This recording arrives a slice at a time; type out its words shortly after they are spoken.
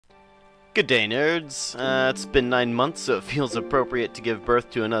Good day, nerds. It's been 9 months, so it feels appropriate to give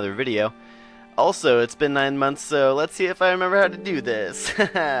birth to another video. Also, it's been 9 months, so let's see if I remember how to do this.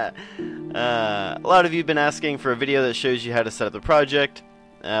 A lot of you have been asking for a video that shows you how to set up the project.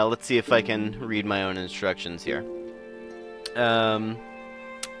 Let's see if I can read my own instructions here. Yeah.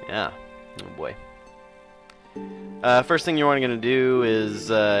 Oh boy. First thing you're going to do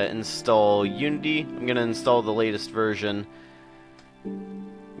is install Unity. I'm going to install the latest version,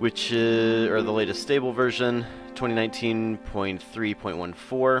 which is, or the latest stable version,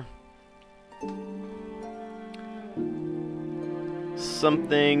 2019.3.14.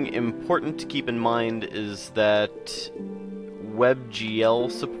 Something important to keep in mind is that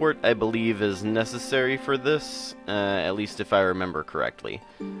WebGL support, I believe, is necessary for this, at least if I remember correctly.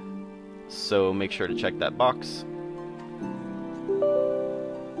 So make sure to check that box.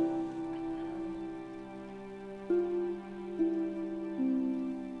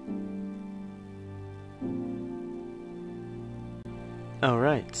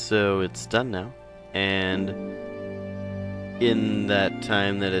 Alright, so it's done now, and in that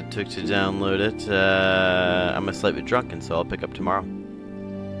time that it took to download it, I'm a slight bit drunk, and so I'll pick up tomorrow.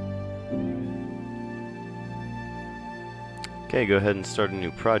 Okay, go ahead and start a new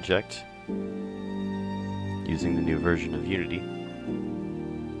project using the new version of Unity.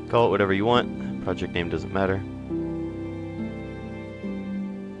 Call it whatever you want, project name doesn't matter.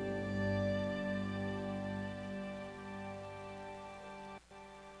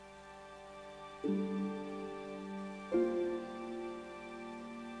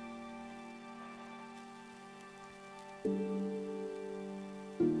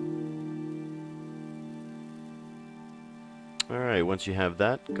 Alright, once you have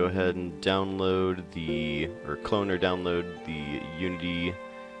that, go ahead and download clone or download the Unity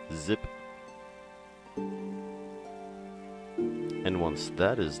zip. And once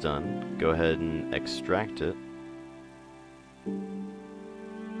that is done, go ahead and extract it.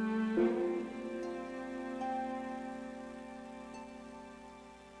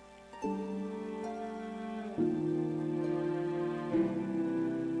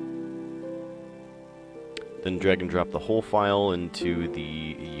 Then drag and drop the whole file into the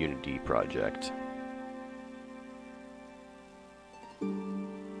Unity project.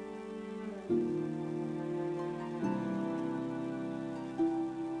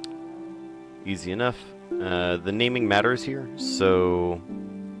 Easy enough. The naming matters here, so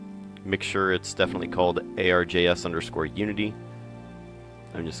make sure it's definitely called AR.js_Unity.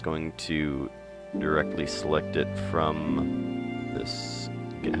 I'm just going to directly select it from this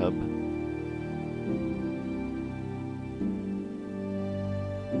GitHub.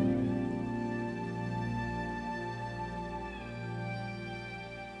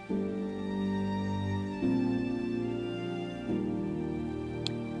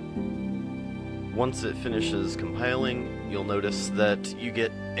 Once it finishes compiling, you'll notice that you get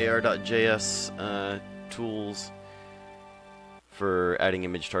AR.js tools for adding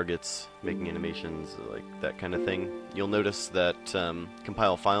image targets, making animations, like that kind of thing. You'll notice that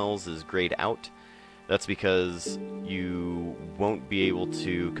compile files is grayed out. That's because you won't be able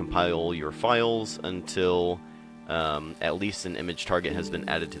to compile your files until at least an image target has been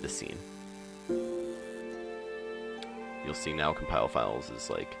added to the scene. You'll see now compile files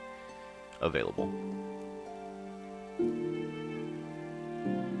is like available.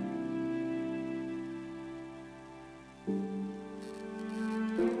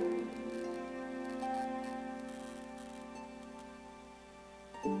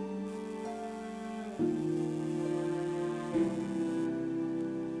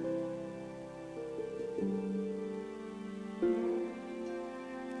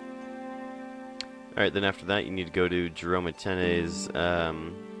 Alright, then after that you need to go to Jerome Atene's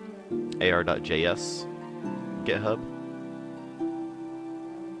AR.js GitHub.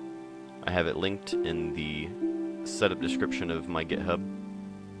 I have it linked in the setup description of my GitHub.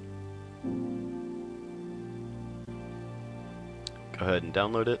 Go ahead and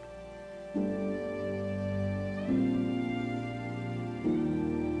download it.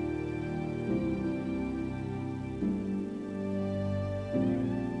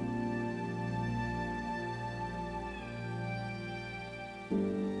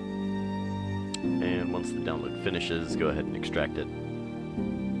 And once the download finishes, go ahead and extract it.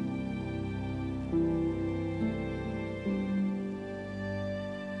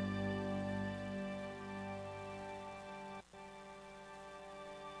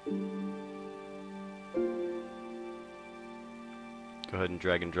 Go ahead and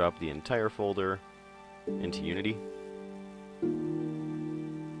drag and drop the entire folder into Unity.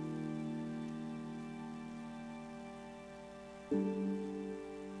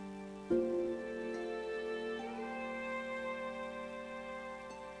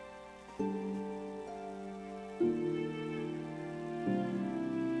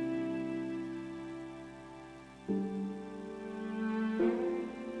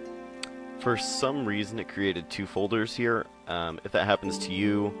 For some reason it created two folders here. If that happens to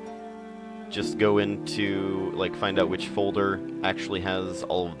you, just go into, like, find out which folder actually has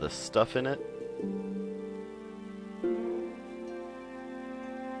all of the stuff in it.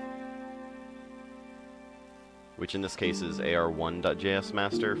 Which in this case is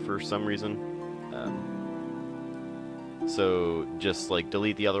AR.js-master for some reason. So just like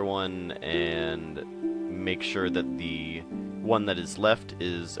delete the other one and make sure that the one that is left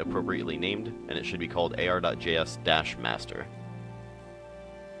is appropriately named, and it should be called AR.js-master.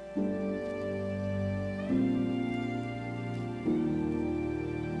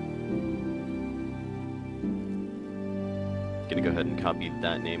 Gonna go ahead and copy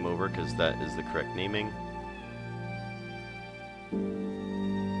that name over because that is the correct naming.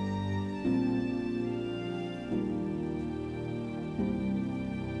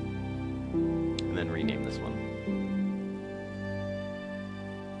 And then rename this one.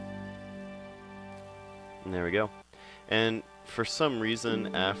 And there we go. And for some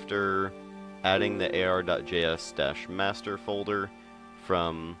reason, after adding the AR.js-master folder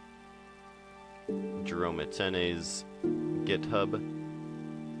from Jerome Etene's GitHub,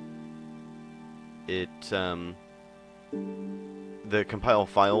 the compile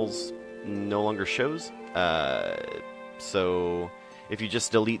files no longer shows. So if you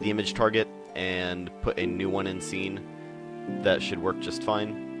just delete the image target and put a new one in scene, that should work just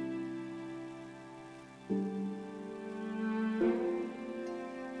fine.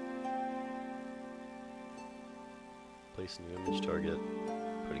 Place new image target,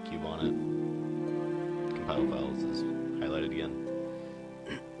 put a cube on it. Compile files is highlighted again.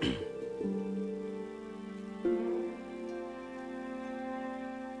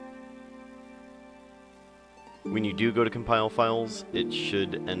 When you do go to compile files, it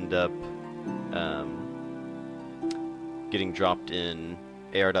should end up getting dropped in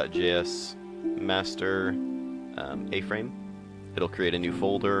AR.js-master A-frame. It'll create a new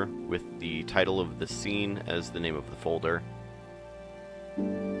folder with the title of the scene as the name of the folder.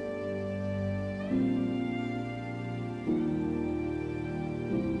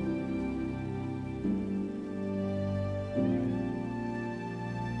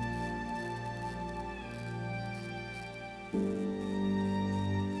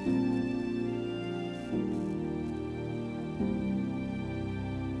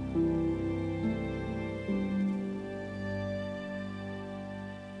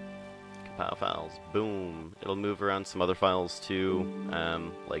 Compile files, boom. It'll move around some other files too,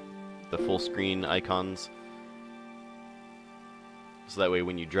 like the full screen icons. So that way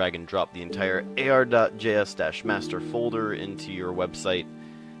when you drag and drop the entire AR.js-master folder into your website,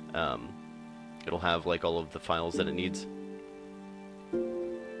 it'll have like all of the files that it needs.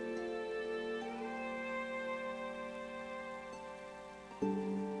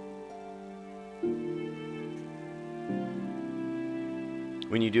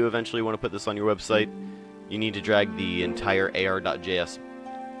 When you do eventually want to put this on your website, you need to drag the entire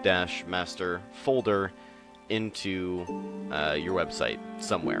AR.js-master folder into your website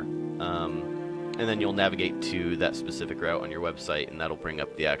somewhere. And then you'll navigate to that specific route on your website, and that'll bring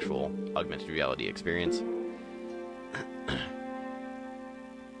up the actual augmented reality experience.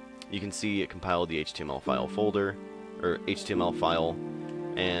 You can see it compiled the HTML file folder, or HTML file,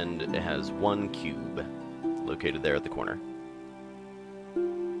 and it has one cube located there at the corner.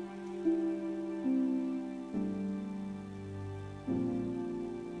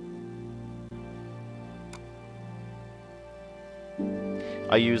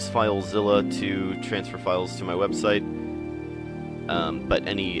 I use FileZilla to transfer files to my website, but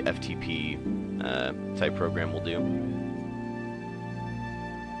any FTP type program will do.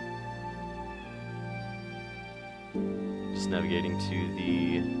 Just navigating to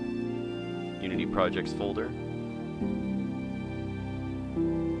the Unity projects folder.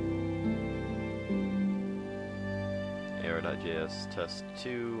 AR.js test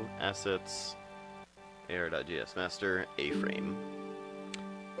 2 assets, AR.js-master A-frame.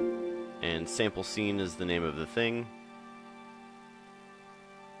 And sample scene is the name of the thing.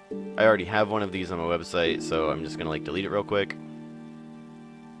 I already have one of these on my website, so I'm just gonna delete it real quick.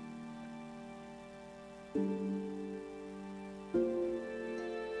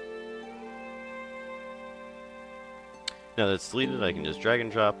 Now that it's deleted, I can just drag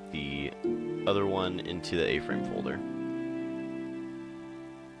and drop the other one into the A-frame folder.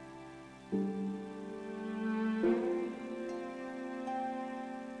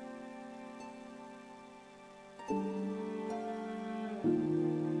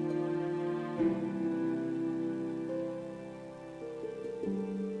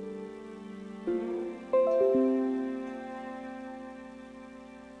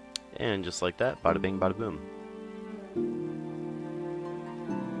 And just like that, bada bing, bada boom.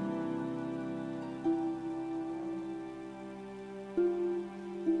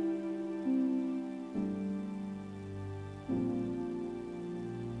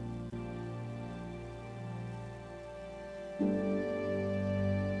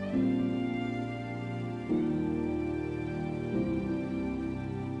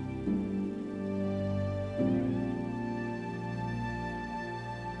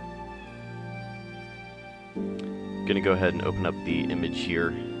 I'm going to go ahead and open up the image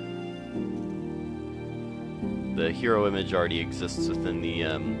here. The hero image already exists within the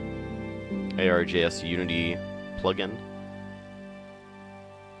AR.js Unity plugin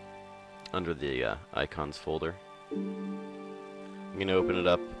under the icons folder. I'm going to open it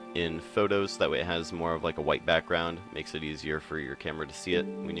up in photos, that way it has more of like a white background, makes it easier for your camera to see it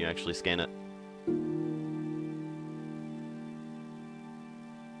when you actually scan it.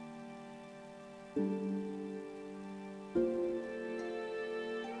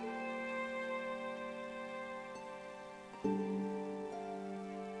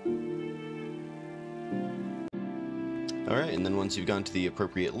 Alright, and then once you've gone to the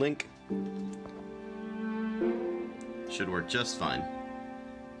appropriate link, should work just fine.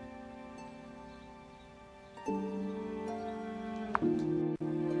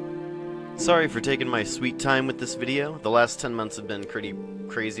 Sorry for taking my sweet time with this video. The last 10 months have been pretty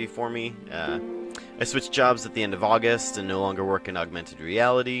crazy for me. I switched jobs at the end of August and no longer work in augmented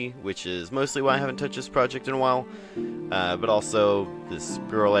reality, which is mostly why I haven't touched this project in a while. But also, this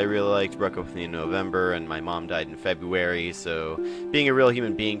girl I really liked broke up with me in November, and my mom died in February, so being a real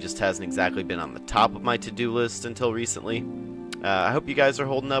human being just hasn't exactly been on the top of my to-do list until recently. I hope you guys are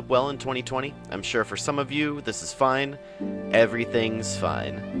holding up well in 2020. I'm sure for some of you, this is fine. Everything's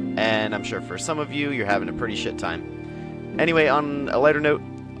fine. And I'm sure for some of you, you're having a pretty shit time. Anyway, on a lighter note,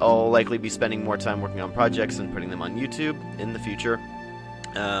 I'll likely be spending more time working on projects and putting them on YouTube in the future.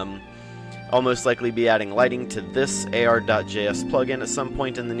 I'll most likely be adding lighting to this AR.js plugin at some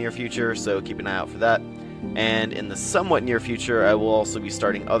point in the near future, so keep an eye out for that. And in the somewhat near future, I will also be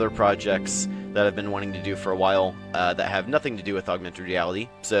starting other projects that I've been wanting to do for a while that have nothing to do with augmented reality,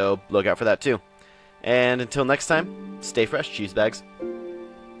 so look out for that too. And until next time, stay fresh, cheese bags.